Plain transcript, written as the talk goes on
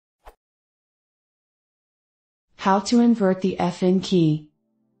How to invert the Fn key.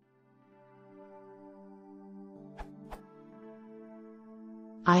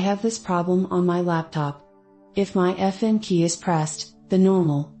 I have this problem on my laptop. If my Fn key is pressed, the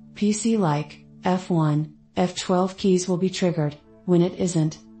normal, PC-like, F1, F12 keys will be triggered. When it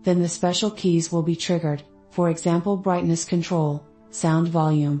isn't, then the special keys will be triggered, for example brightness control, sound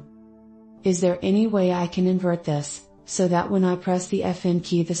volume. Is there any way I can invert this, so that when I press the Fn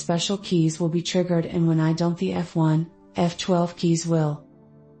key the special keys will be triggered and when I don't the F1, F12 keys will?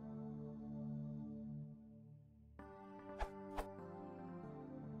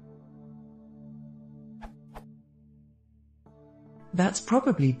 That's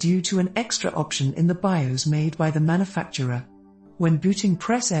probably due to an extra option in the BIOS made by the manufacturer. When booting,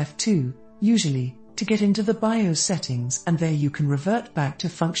 press F2, usually, to get into the BIOS settings, and there you can revert back to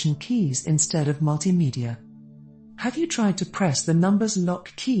function keys instead of multimedia. Have you tried to press the numbers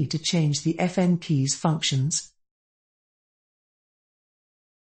lock key to change the Fn key's functions?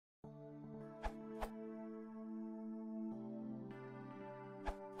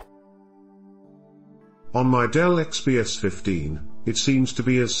 On my Dell XPS 15, it seems to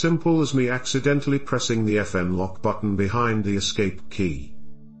be as simple as me accidentally pressing the Fn lock button behind the escape key.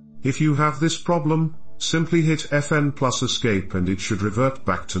 If you have this problem, simply hit Fn plus escape and it should revert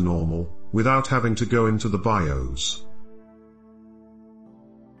back to normal, without having to go into the BIOS.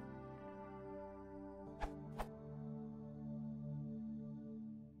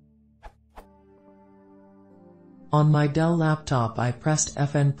 On my Dell laptop I pressed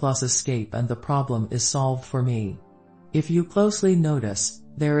Fn plus escape and the problem is solved for me. If you closely notice,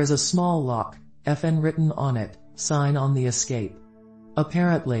 there is a small lock, Fn written on it, sign on the escape.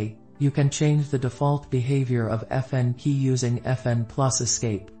 Apparently, you can change the default behavior of Fn key using Fn plus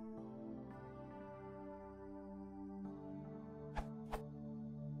escape.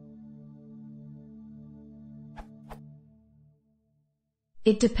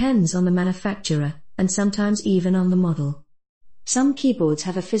 It depends on the manufacturer, and sometimes even on the model. Some keyboards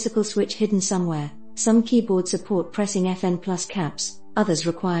have a physical switch hidden somewhere, some keyboards support pressing Fn plus caps, others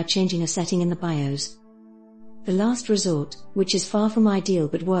require changing a setting in the BIOS. The last resort, which is far from ideal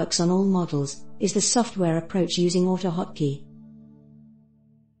but works on all models, is the software approach using auto hotkey.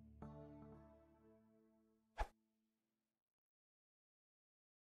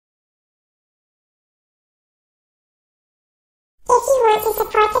 If you want to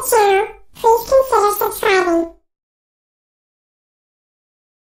support the channel, please consider subscribing.